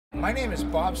My name is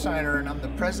Bob Seiner, and I'm the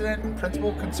President and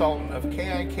Principal Consultant of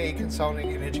KIK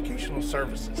Consulting and Educational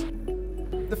Services.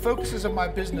 The focuses of my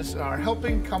business are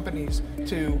helping companies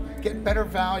to get better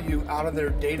value out of their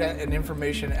data and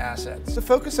information assets. The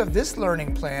focus of this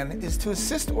learning plan is to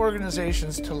assist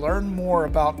organizations to learn more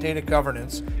about data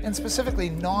governance, and specifically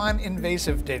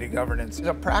non-invasive data governance. It's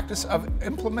a practice of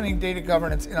implementing data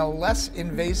governance in a less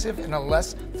invasive and a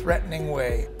less threatening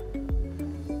way.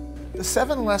 The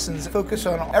 7 lessons focus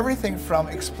on everything from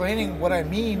explaining what I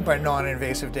mean by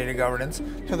non-invasive data governance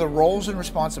to the roles and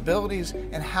responsibilities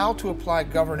and how to apply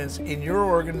governance in your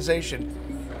organization.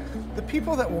 The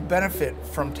people that will benefit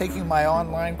from taking my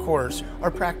online course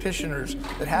are practitioners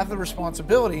that have the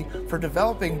responsibility for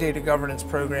developing data governance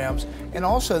programs, and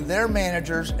also their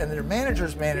managers and their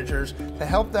managers' managers to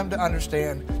help them to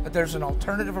understand that there's an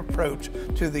alternative approach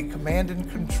to the command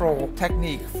and control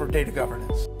technique for data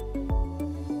governance.